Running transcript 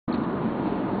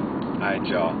Alright,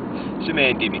 y'all. It's your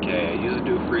man DBK. I usually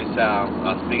do freestyle.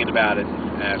 I was thinking about it,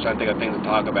 and I was trying to think of things to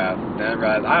talk about. Then I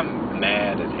realized I'm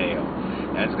mad as hell.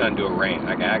 And I'm just gonna do a rant.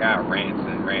 I got rants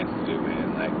to do,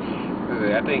 man. Like,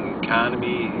 I think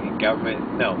economy,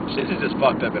 government, no, shit is just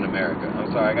fucked up in America.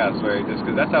 I'm sorry, I gotta swear, just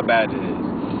because that's how bad it is.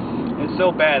 It's so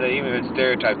bad that even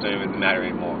stereotypes don't even matter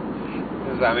anymore.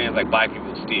 I mean, it's like black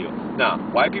people steal. No,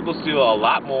 white people steal a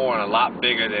lot more and a lot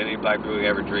bigger than any black people could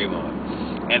ever dream of.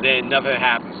 And then nothing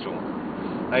happens to them.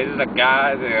 Like, there's a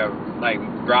guy that, like,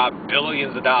 robbed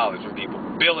billions of dollars from people.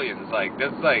 Billions. Like,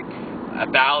 that's like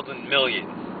 1,000 million.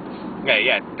 Okay,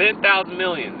 yeah, 10,000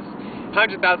 millions.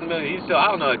 100,000 million. He stole,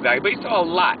 I don't know exactly, but he stole a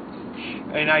lot.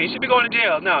 And now he should be going to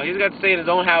jail. No, he's got to stay in his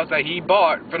own house that he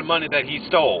bought for the money that he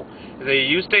stole. He said,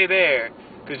 you stay there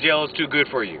because jail is too good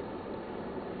for you.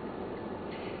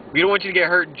 We don't want you to get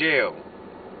hurt in jail.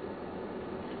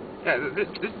 Yeah, this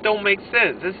don't make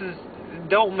sense. It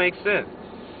don't make sense.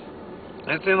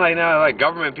 It seems like now, like,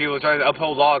 government people trying to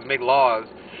uphold laws, make laws,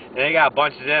 and they got a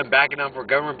bunch of them backing up for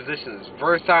government positions.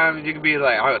 First time you can be,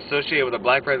 like, associated with a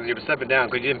black president, you're stepping down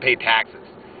because you didn't pay taxes.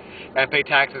 You got to pay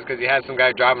taxes because you had some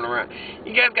guy driving around.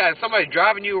 You guys got somebody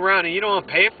driving you around and you don't want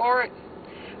to pay for it?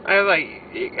 I was like,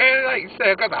 you said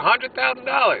it cost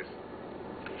 $100,000.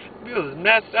 People is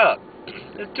messed up.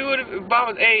 There's two of the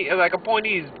Obama's like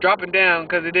appointees dropping down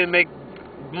because they didn't make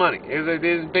money. They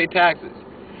didn't pay taxes.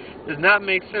 Does not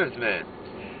make sense, man.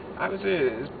 I was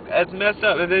saying, it's messed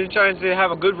up. And then you're trying to have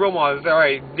a good role model. It's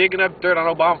alright, digging up dirt on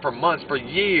Obama for months, for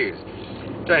years.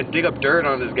 Trying to dig up dirt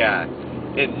on this guy.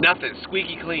 And nothing.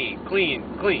 Squeaky clean. Clean.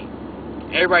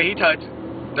 Everybody he touched,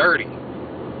 dirty.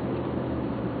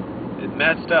 It's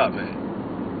messed up,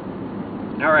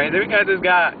 man. Alright, then we got this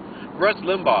guy, Rush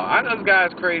Limbaugh. I know this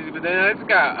guy's crazy, but then this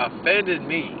guy offended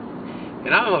me.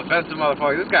 And I'm an offensive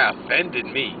motherfucker. This guy offended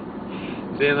me.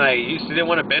 Saying, like, you didn't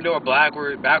want to bend over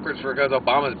backwards because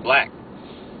Obama's black.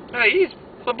 Like, he's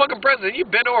the fucking president. You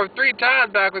bent over 3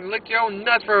 times backwards and licked your own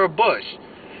nuts for a bush.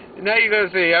 And now you're going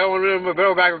to say, I don't want to bend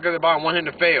over backwards because Obama want him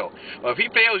to fail. Well, if he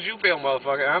fails, you fail,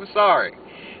 motherfucker. I'm sorry.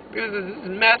 Because this is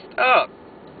messed up.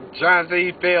 Trying to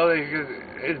say he failed because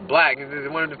it's black. And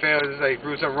they want him to fail. It's like,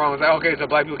 prove something wrong. It's like, okay, so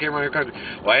black people can't run your country.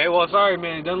 Well, hey, well, sorry,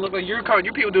 man. It doesn't look like your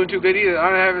people doing too good either.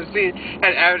 I haven't seen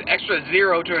an extra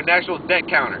 0 to an actual debt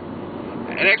counter.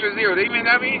 An extra 0. You mean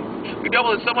that mean? We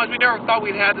doubled it so much we never thought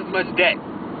we'd have this much debt.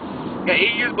 Yeah,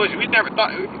 8 years Bush, we never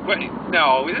thought.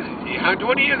 No,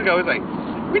 20 years ago, it was like,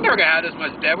 we never gonna have this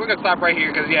much debt. We're gonna stop right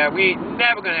here because, yeah, we ain't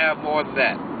never gonna have more than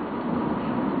that.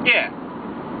 Yeah.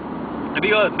 And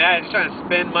people are mad, just trying to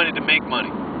spend money to make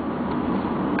money.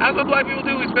 That's what black people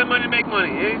do. We spend money to make money.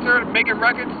 You started making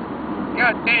records?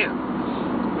 God damn.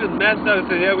 We was messed up.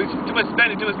 So, yeah, we too much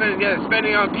spending. Yeah,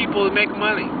 spending on people to make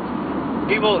money.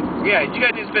 People, yeah, you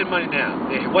guys need to spend money now.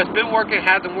 What's been working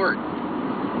hasn't worked.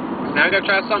 Now you gotta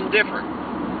try something different.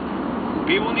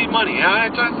 People need money.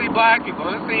 I'm not trying to say black people.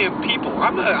 I'm saying people.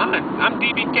 I'm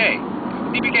DBK.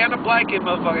 DBK, I'm a black kid,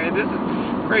 motherfucker. And this is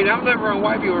crazy. I'm living around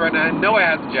white people right now, and no one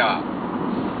has a job.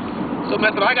 So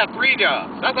messed up. I got 3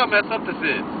 jobs. That's how messed up this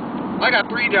is. I got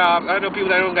 3 jobs. I know people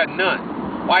that don't got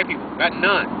none. White people got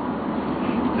none.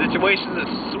 Situations are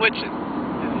switching.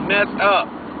 It's messed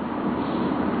up.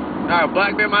 Now, a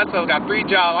black man myself got 3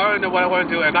 jobs. I don't know what I want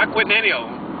to do, and I'm not quitting any of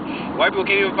them. White people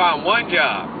can't even find 1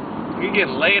 job. You're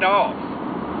getting laid off.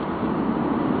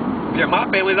 Yeah, my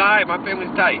family's alright. My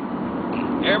family's tight.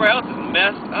 Everybody else is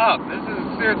messed up. This is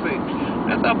seriously,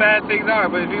 that's how bad things are.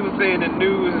 But if people say in the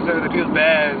news and stuff that feels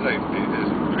bad, it's like,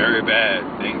 it's very bad.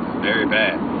 Things are very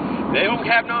bad. They don't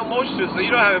have no emotion to it, so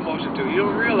you don't have emotion to it. You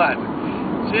don't realize it.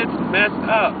 Shit's messed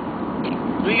up.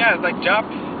 We got, like,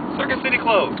 Circuit City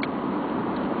closed.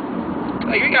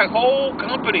 Like, we got whole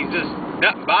companies just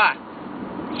nothing by.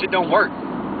 Shit don't work.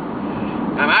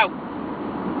 I'm out.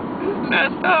 This is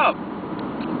messed up.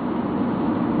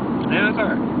 Yeah, that's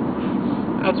alright.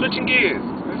 I'm switching gears.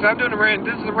 I'm doing a rant.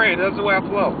 This is a rant. That's the way I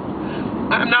flow.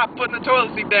 I'm not putting the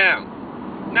toilet seat down.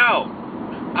 No.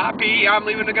 I pee, I'm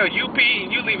leaving it go. You pee,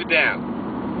 and you leave it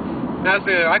down. Now,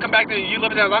 I come back there and you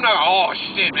leave it down. I'm not, oh,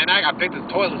 shit, man, I got to pick this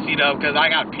toilet seat up because I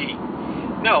got to pee.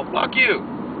 No, fuck you.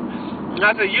 And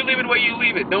I said, you leave it the way you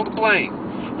leave it. Don't complain.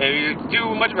 If you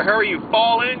do much of a hurry, you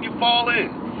fall in, you fall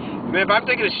in. Man, if I'm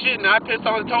taking a shit and I piss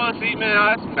on the toilet seat, man,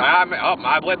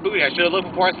 my wet booty. I should have looked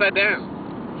before I sat down.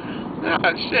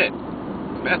 Ah, shit.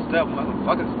 Messed up,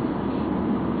 motherfuckers.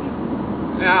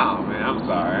 No, man, I'm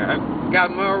sorry. I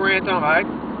got more rant on. I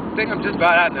think I'm just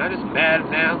about out now. I'm just mad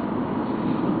now.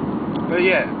 But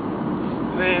yeah,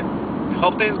 man,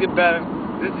 hope things get better.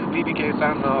 This is DBK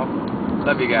signing off.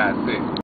 Love you guys. See you.